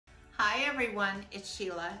Hi everyone, it's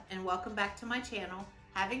Sheila and welcome back to my channel,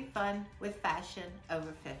 Having Fun with Fashion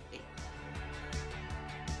Over 50.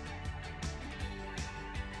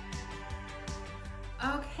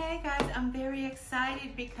 Okay guys, I'm very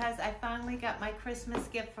excited because I finally got my Christmas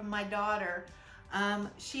gift from my daughter.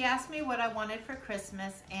 She asked me what I wanted for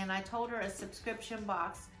Christmas and I told her a subscription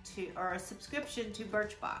box or a subscription to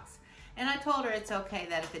Birchbox. And I told her it's okay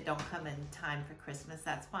that if it don't come in time for Christmas,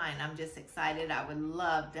 that's fine. I'm just excited. I would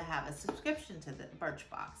love to have a subscription to the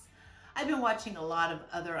Birchbox. I've been watching a lot of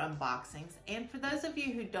other unboxings. And for those of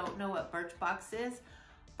you who don't know what Birchbox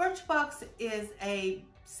is a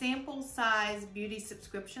sample size beauty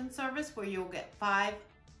subscription service where you'll get 5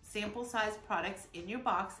 sample size products in your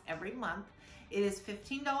box every month. It is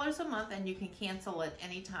 $15 a month and you can cancel at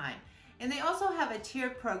any time. And they also have a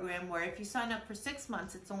tiered program where if you sign up for 6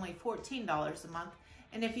 months, it's only $14 a month.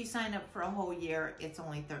 And if you sign up for a whole year, it's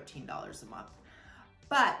only $13 a month.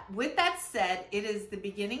 But with that said, it is the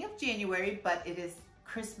beginning of January, but it is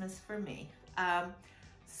Christmas for me.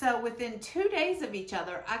 So within 2 days of each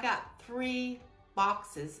other, I got 3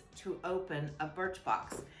 boxes to open a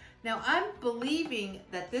Birchbox. Now I'm believing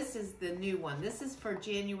that this is the new one. This is for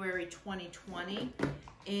January 2020.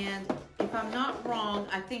 And if I'm not wrong,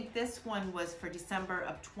 I think this one was for December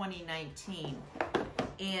of 2019.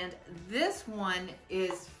 And this one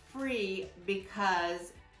is free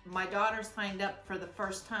because my daughter signed up for the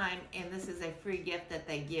first time and this is a free gift that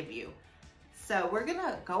they give you. So we're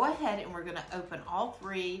gonna go ahead and we're gonna open all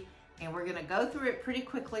 3 and we're gonna go through it pretty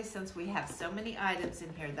quickly since we have so many items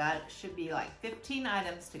in here. That should be like 15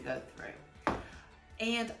 items to go through.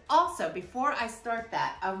 And also, before I start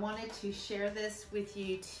that, I wanted to share this with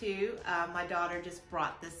you too. My daughter just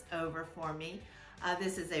brought this over for me.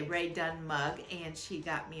 This is a Ray Dunn mug, and she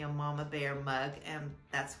got me a Mama Bear mug, and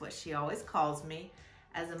that's what she always calls me.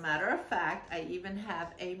 As a matter of fact, I even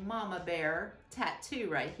have a Mama Bear tattoo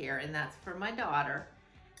right here, and that's for my daughter.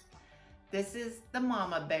 This is the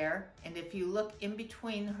Mama Bear, and if you look in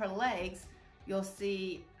between her legs, you'll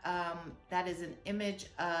see that is an image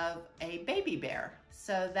of a baby bear.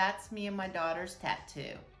 So that's me and my daughter's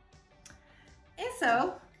tattoo. And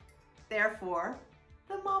so, therefore,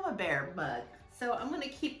 the Mama Bear mug. So I'm gonna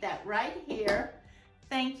keep that right here.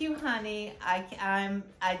 Thank you, honey.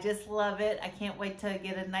 I just love it. I can't wait to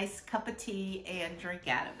get a nice cup of tea and drink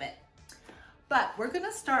out of it. But we're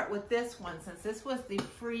gonna start with this one since this was the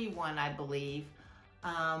free one, I believe.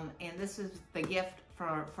 And this is the gift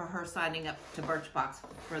for her signing up to Birchbox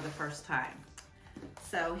for the first time.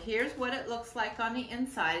 So here's what it looks like on the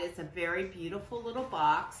inside. It's a very beautiful little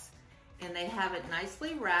box and they have it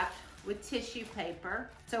nicely wrapped with tissue paper.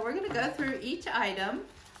 So we're gonna go through each item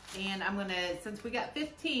and since we got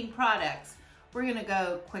 15 products, we're gonna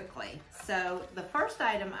go quickly. So the first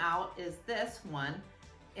item out is this one,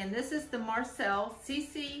 and this is the Marcel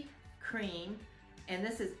CC Cream, and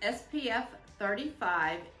this is SPF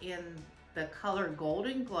 35 in the color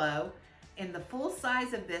Golden Glow, and the full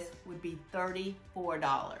size of this would be $34.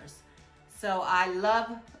 So I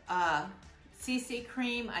love CC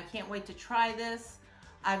Cream. I can't wait to try this.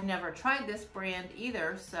 I've never tried this brand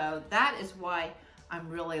either, so that is why I'm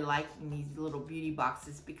really liking these little beauty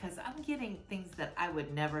boxes because I'm getting things that I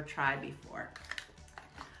would never try before.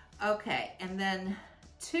 Okay, and then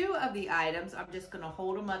 2 of the items, I'm just gonna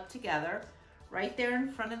hold them up together right there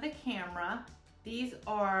in front of the camera. These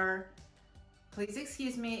are, please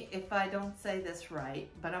excuse me if I don't say this right,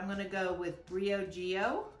 but I'm gonna go with Brio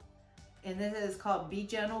Geo, and this is called Be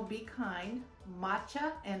Gentle, Be Kind,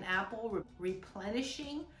 Matcha and Apple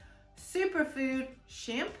Replenishing Superfood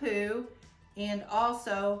Shampoo, and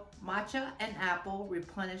also Matcha and Apple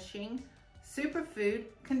Replenishing Superfood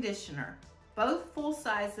Conditioner. Both full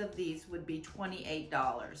size of these would be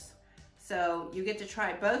 $28. So you get to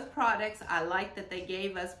try both products. I like that they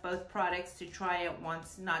gave us both products to try at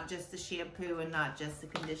once, not just the shampoo and not just the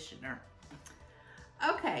conditioner.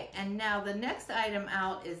 Okay, and now the next item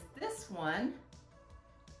out is this one.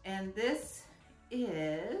 And this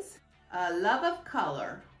is Love of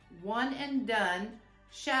Color, One and Done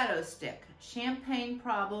Shadow Stick. Champagne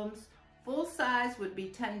Problems, full size would be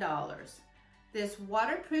 $10. This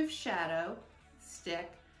waterproof shadow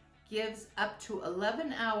stick gives up to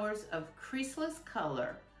 11 hours of creaseless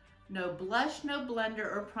color. No blush, no blender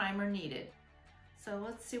or primer needed. So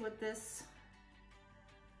let's see what this,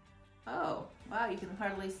 oh, wow, you can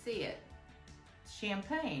hardly see it.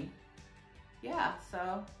 Champagne. Yeah,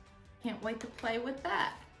 so can't wait to play with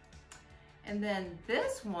that. And then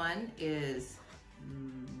this one is,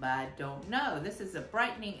 I don't know. This is a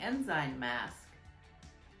brightening enzyme mask.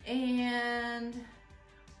 And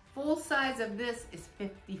full size of this is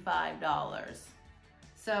 $55.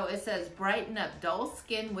 So it says, brighten up dull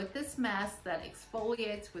skin with this mask that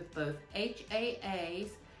exfoliates with both HAAs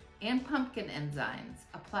and pumpkin enzymes.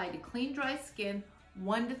 Apply to clean, dry skin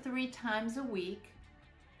 1 to 3 times a week,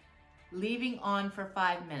 leaving on for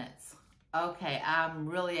 5 minutes. Okay, I'm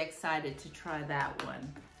really excited to try that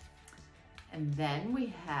one. And then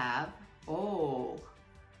we have, oh,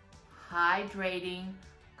 hydrating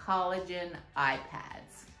collagen eye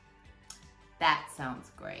pads. That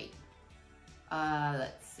sounds great.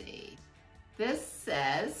 Let's see. This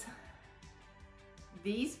says,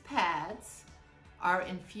 these pads are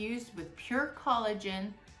infused with pure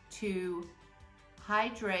collagen to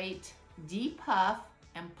hydrate, depuff,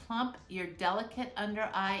 and plump your delicate under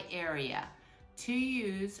eye area. To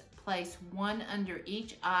use, place 1 under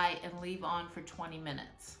each eye and leave on for 20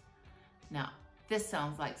 minutes. Now, this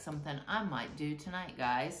sounds like something I might do tonight,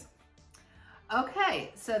 guys.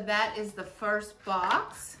 Okay, so that is the first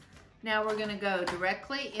box. Now we're gonna go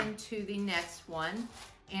directly into the next one.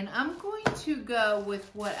 And I'm going to go with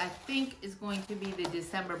what I think is going to be the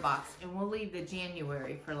December box, and we'll leave the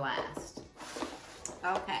January for last.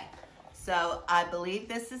 Okay, so I believe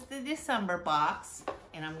this is the December box,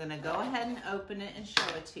 and I'm gonna go ahead and open it and show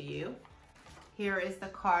it to you. Here is the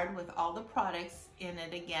card with all the products in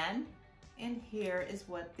it again, and here is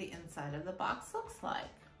what the inside of the box looks like.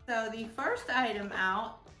 So the first item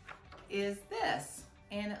out is this,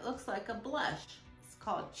 and it looks like a blush. It's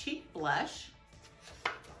called Cheek Blush.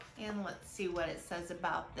 And let's see what it says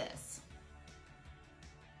about this.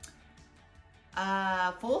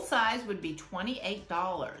 Full size would be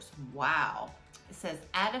 $28. Wow. It says,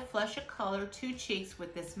 add a flush of color to cheeks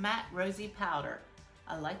with this matte rosy powder.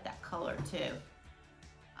 I like that color too.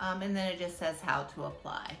 And then it just says how to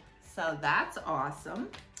apply. So that's awesome.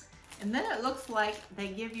 And then it looks like they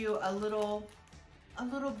give you a little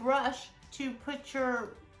brush to put your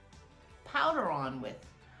powder on with.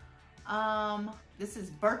 This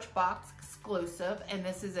is Birchbox exclusive, and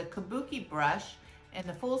this is a kabuki brush, and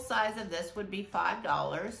the full size of this would be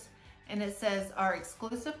 $5. And it says, our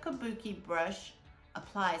exclusive kabuki brush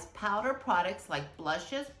applies powder products like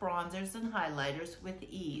blushes, bronzers, and highlighters with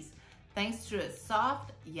ease, thanks to its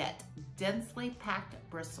soft yet densely packed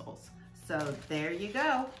bristles. So there you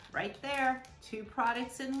go, right there, 2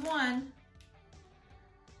 products in 1.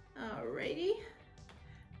 Alrighty.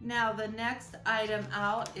 Now the next item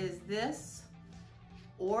out is this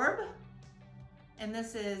orb, and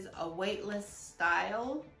this is a weightless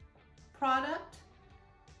style product.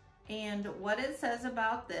 And what it says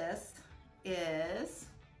about this is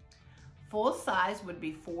full size would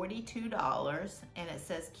be $42, and it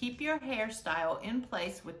says keep your hairstyle in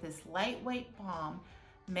place with this lightweight balm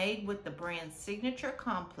made with the brand's signature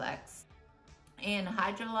complex and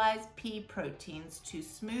hydrolyzed pea proteins to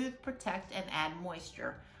smooth, protect, and add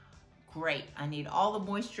moisture. Great, I need all the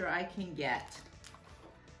moisture I can get.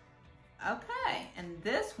 Okay, and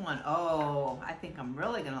this one, oh, I think I'm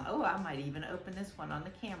really gonna, oh, I might even open this one on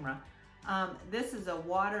the camera. This is a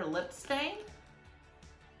water lip stain.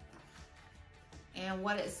 And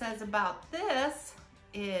what it says about this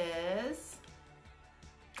is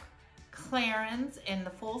Clarins, and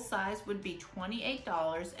the full size would be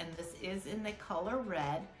 $28, and this is in the color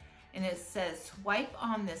red. And it says swipe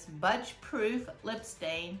on this budge-proof lip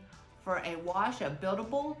stain for a wash of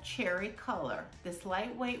buildable cherry color. This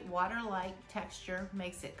lightweight water-like texture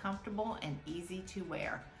makes it comfortable and easy to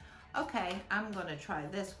wear. Okay, I'm gonna try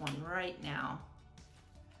this one right now.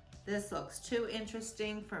 This looks too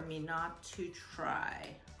interesting for me not to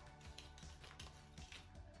try.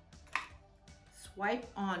 Swipe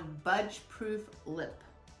on budge-proof lip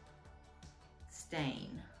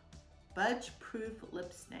stain. Budge-proof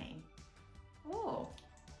lip stain. Oh,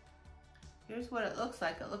 here's what it looks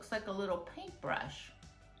like. It looks like a little paintbrush.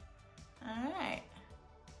 All right.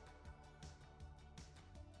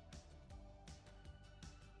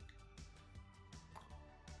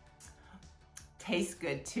 Tastes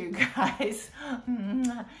good too, guys.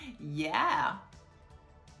 Yeah.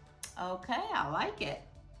 Okay, I like it.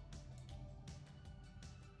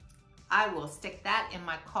 I will stick that in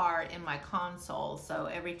my car, in my console, so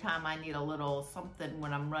every time I need a little something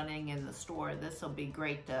when I'm running in the store, this will be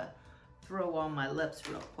great to throw on my lips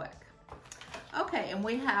real quick. Okay, and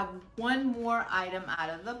we have one more item out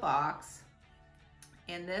of the box,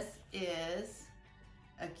 and this is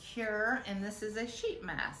a Cure, and this is a sheet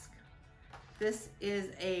mask. This is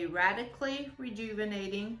a radically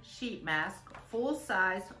rejuvenating sheet mask, full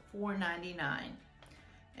size, $4.99.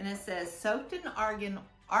 And it says soaked in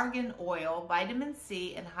argan oil, vitamin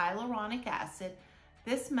C, and hyaluronic acid.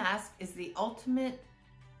 This mask is the ultimate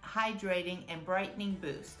hydrating and brightening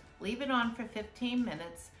boost. Leave it on for 15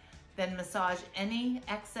 minutes. Then massage any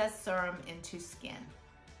excess serum into skin.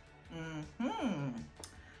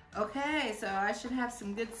 Okay, so I should have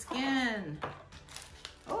some good skin.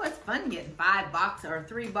 Oh, it's fun getting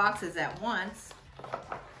 3 boxes at once.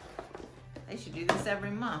 They should do this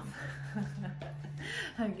every month.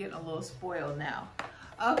 I'm getting a little spoiled now.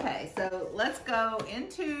 Okay, so let's go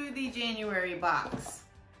into the January box,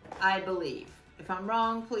 I believe. If I'm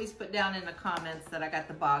wrong, please put down in the comments that I got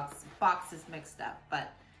the boxes mixed up.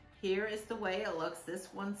 But here is the way it looks. This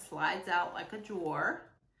one slides out like a drawer.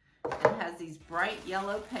 It has these bright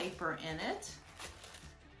yellow paper in it.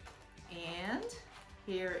 And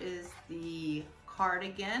here is the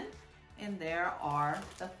cardigan, and there are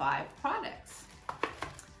the 5 products.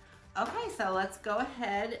 Okay, so let's go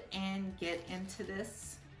ahead and get into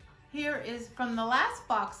this. Here is from the last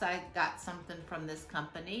box, I got something from this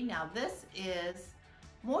company. Now this is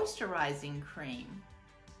moisturizing cream.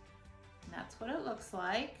 And that's what it looks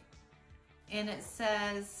like. And it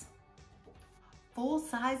says, full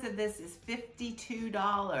size of this is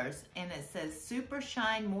 $52, and it says Super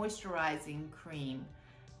Shine Moisturizing Cream.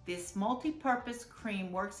 This multi-purpose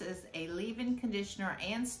cream works as a leave-in conditioner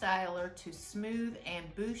and styler to smooth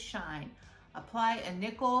and boost shine. Apply a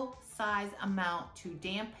nickel size amount to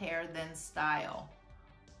damp hair, then style.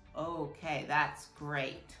 Okay, that's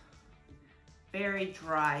great. Very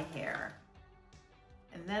dry hair.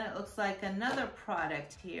 And then it looks like another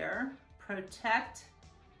product here, Protect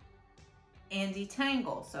and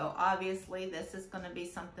Detangle. So obviously this is going to be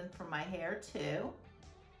something for my hair too.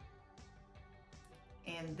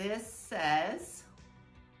 And this says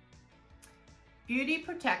Beauty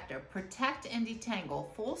Protector, Protect and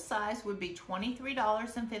Detangle. Full size would be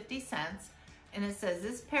 $23.50. And it says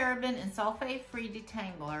this paraben and sulfate-free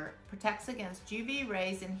detangler protects against UV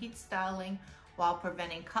rays and heat styling while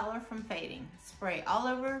preventing color from fading. Spray all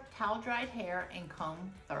over towel-dried hair and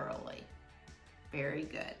comb thoroughly. Very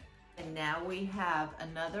good. And now we have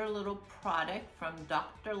another little product from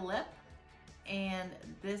Dr. Lip. And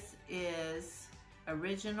this is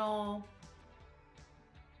original.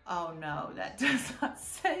 Oh no, that does not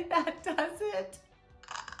say that, does it?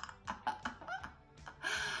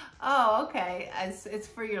 Oh, okay, it's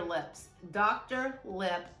for your lips. Dr.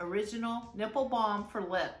 Lip Original Nipple Balm for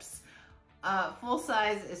Lips. Full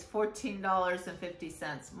size is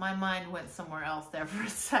 $14.50. My mind went somewhere else there for a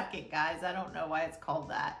second, guys. I don't know why it's called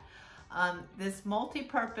that. This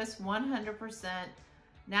multi-purpose 100%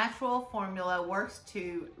 natural formula works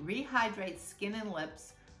to rehydrate skin and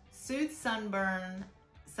lips, soothe sunburns,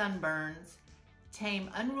 tame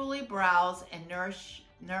unruly brows, and nourish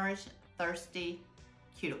thirsty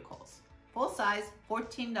cuticles. Full size,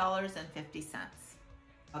 $14.50.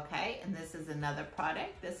 Okay, and this is another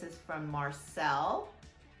product. This is from Marcel,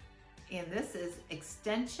 and this is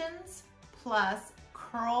Extensions Plus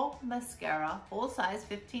Curl Mascara, full size,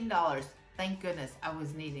 $15. Thank goodness, I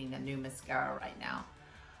was needing a new mascara right now.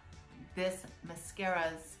 This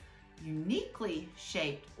mascara's uniquely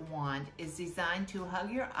shaped wand is designed to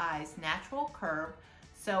hug your eye's natural curve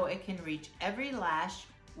so it can reach every lash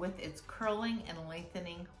with its curling and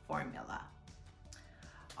lengthening formula.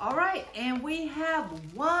 All right, and we have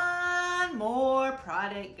one more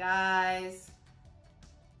product, guys.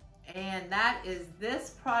 And that is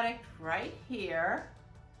this product right here.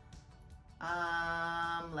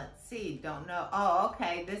 Let's see, don't know. Oh,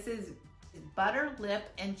 okay, this is Butter Lip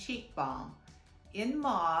and Cheek Balm in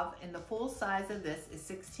mauve, and the full size of this is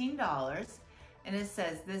 $16. And it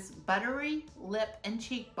says this buttery lip and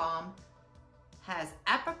cheek balm has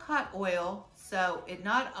apricot oil, so it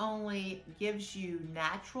not only gives you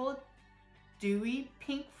natural dewy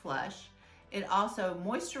pink flush, it also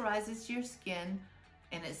moisturizes your skin,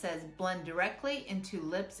 and it says blend directly into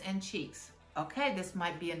lips and cheeks. Okay, this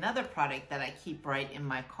might be another product that I keep right in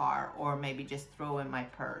my car or maybe just throw in my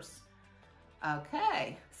purse.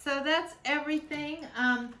 Okay, so that's everything.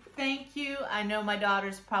 Thank you. I know my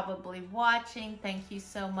daughter's probably watching. Thank you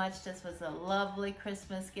so much. This was a lovely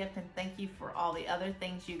Christmas gift, and thank you for all the other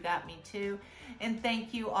things you got me too. And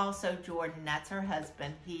thank you also, Jordan. That's her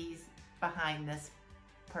husband. He's behind this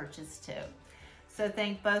purchase too. So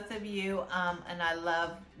thank both of you, and I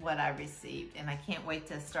love what I received, and I can't wait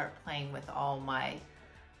to start playing with all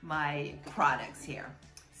my products here.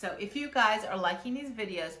 So if you guys are liking these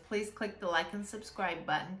videos, please click the like and subscribe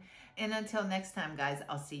button. And until next time, guys,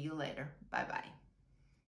 I'll see you later. Bye-bye.